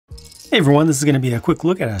Hey everyone, this is going to be a quick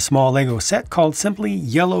look at a small Lego set called simply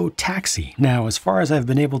Yellow Taxi. Now, as far as I've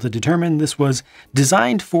been able to determine, this was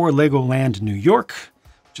designed for Legoland New York,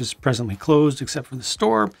 which is presently closed except for the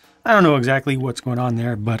store. I don't know exactly what's going on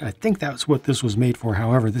there, but I think that's what this was made for.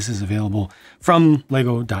 However, this is available from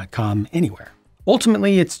lego.com anywhere.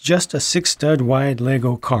 Ultimately, it's just a 6-stud wide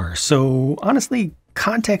Lego car, so honestly,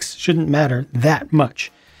 context shouldn't matter that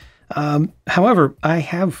much. However, I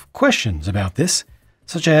have questions about this,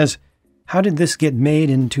 such as, how did this get made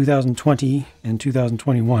in 2020 and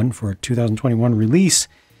 2021 for a 2021 release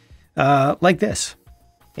like this?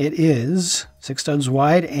 It is 6 studs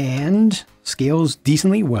wide and scales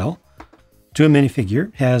decently well to a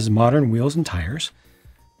minifigure, has modern wheels and tires,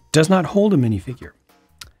 does not hold a minifigure.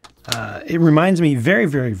 It reminds me very,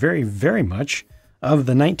 very, very, very much of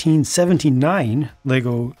the 1979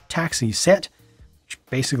 Lego Taxi set, which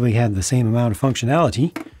basically had the same amount of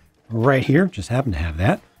functionality right here, just happened to have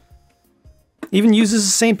that. Even uses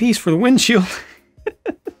the same piece for the windshield.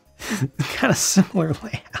 Kind of similar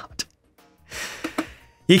layout.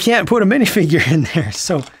 You can't put a minifigure in there.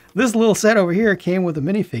 So this little set over here came with a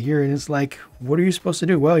minifigure, and it's like, what are you supposed to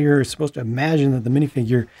do? Well, you're supposed to imagine that the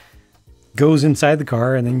minifigure goes inside the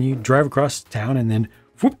car, and then you drive across town, and then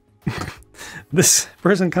whoop, this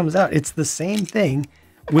person comes out. It's the same thing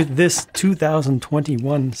with this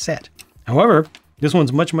 2021 set. However, this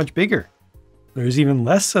one's much, much bigger. There's even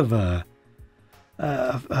less of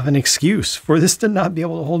an excuse for this to not be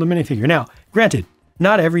able to hold a minifigure. Now, granted,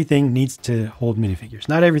 not everything needs to hold minifigures.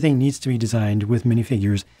 Not everything needs to be designed with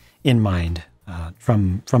minifigures in mind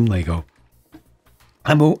from Lego.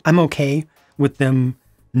 I'm okay with them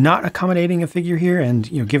not accommodating a figure here,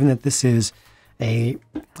 and given that this is I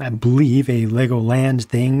believe a Legoland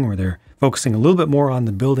thing where they're focusing a little bit more on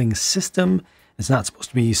the building system. It's not supposed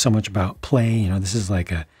to be so much about play. This is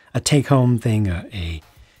like a take-home thing, a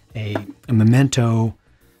memento,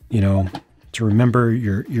 to remember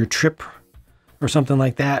your trip or something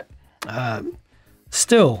like that.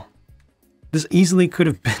 Still, this easily could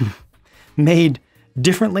have been made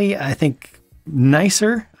differently. I think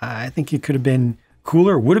nicer. I think it could have been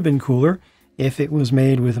cooler, would have been cooler if it was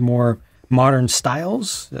made with more modern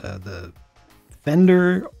styles. The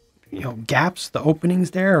fender, gaps, the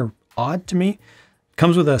openings there are odd to me.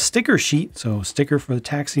 Comes with a sticker sheet, so sticker for the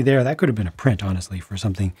taxi there. That could have been a print, honestly, for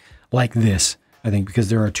something like this, I think, because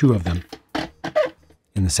there are 2 of them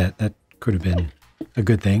in the set. That could have been a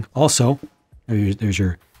good thing. Also, there's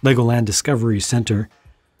your Legoland Discovery Center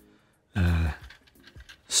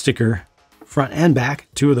sticker, front and back,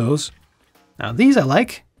 2 of those. Now, these I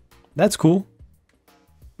like. That's cool.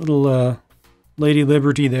 Little Lady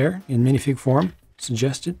Liberty there in minifig form,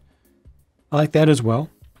 suggested. I like that as well.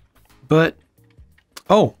 But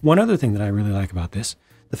oh, one other thing that I really like about this,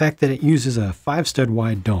 the fact that it uses a 5-stud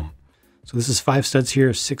wide dome. So this is 5 studs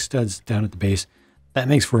here, 6 studs down at the base. That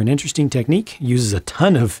makes for an interesting technique. It uses a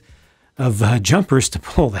ton of jumpers to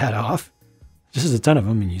pull that off. Just a ton of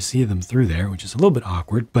them, and you see them through there, which is a little bit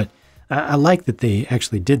awkward, but I like that they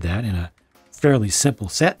actually did that in a fairly simple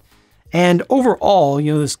set. And overall,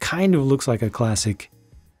 this kind of looks like a classic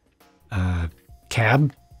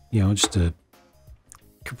cab, just a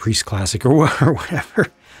Caprice Classic or whatever,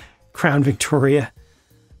 Crown Victoria,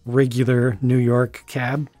 regular New York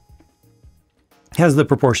cab. Has the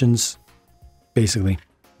proportions, basically,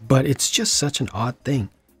 but it's just such an odd thing.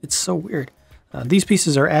 It's so weird. These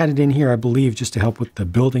pieces are added in here, I believe, just to help with the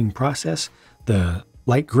building process. The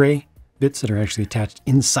light gray bits that are actually attached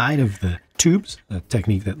inside of the tubes, a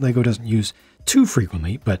technique that Lego doesn't use too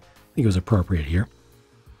frequently, but I think it was appropriate here.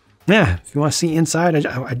 Yeah, if you want to see inside,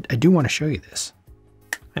 I do want to show you this.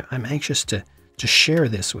 I'm anxious to share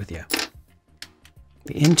this with you.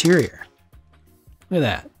 The interior. Look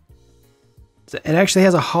at that. It actually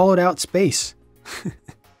has a hollowed out space.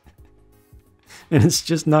 And it's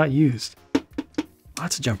just not used.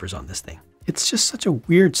 Lots of jumpers on this thing. It's just such a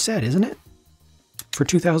weird set, isn't it? For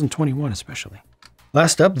 2021 especially.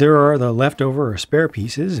 Last up, there are the leftover or spare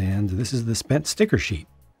pieces, and this is the spent sticker sheet.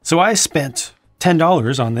 So I spent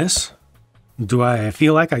 $10 on this. Do I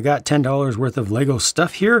feel like I got $10 worth of Lego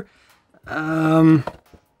stuff here? I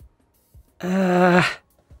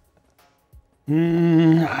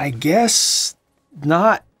guess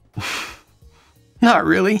not. Not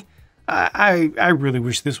really. I really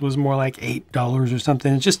wish this was more like $8 or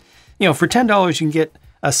something. It's just, for $10 you can get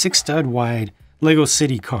a 6-stud wide Lego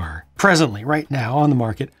City car presently, right now, on the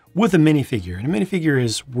market with a minifigure. And a minifigure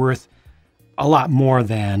is worth a lot more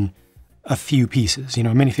than a few pieces. A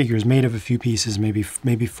minifigure is made of a few pieces, maybe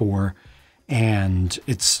 4, and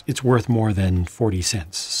it's worth more than 40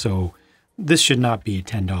 cents. So this should not be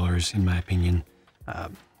 $10 in my opinion.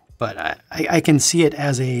 but I can see it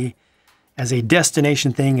as a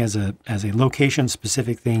destination thing, as a location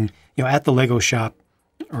specific thing. You know, at the Lego shop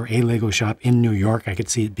or a Lego shop in New York, I could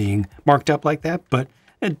see it being marked up like that, but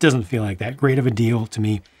it doesn't feel like that great of a deal to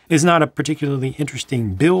me. It's not a particularly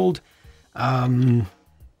interesting build. The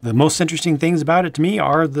most interesting things about it to me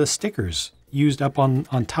are the stickers used up on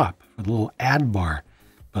top for the little ad bar,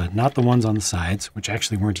 but not the ones on the sides, which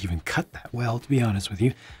actually weren't even cut that well, to be honest with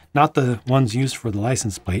you. Not the ones used for the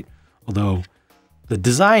license plate, although the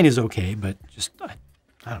design is okay, but just, I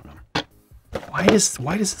don't know. Why does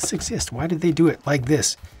this exist? Why did they do it like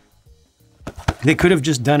this? They could have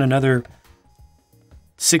just done another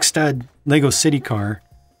 6-stud Lego City car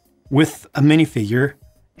with a minifigure,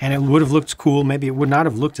 and it would have looked cool. Maybe it would not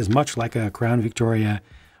have looked as much like a Crown Victoria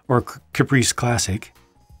or Caprice Classic.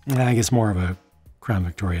 I guess more of a Crown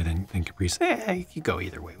Victoria than Caprice. You could go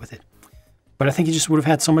either way with it. But I think it just would have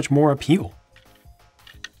had so much more appeal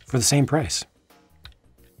for the same price.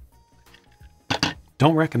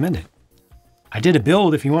 Don't recommend it. I did a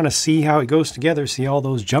build. If you want to see how it goes together, see all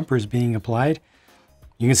those jumpers being applied,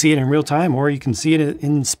 you can see it in real time, or you can see it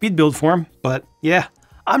in speed build form. But yeah,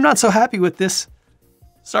 I'm not so happy with this.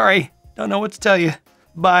 Sorry, don't know what to tell you.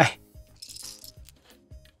 Bye.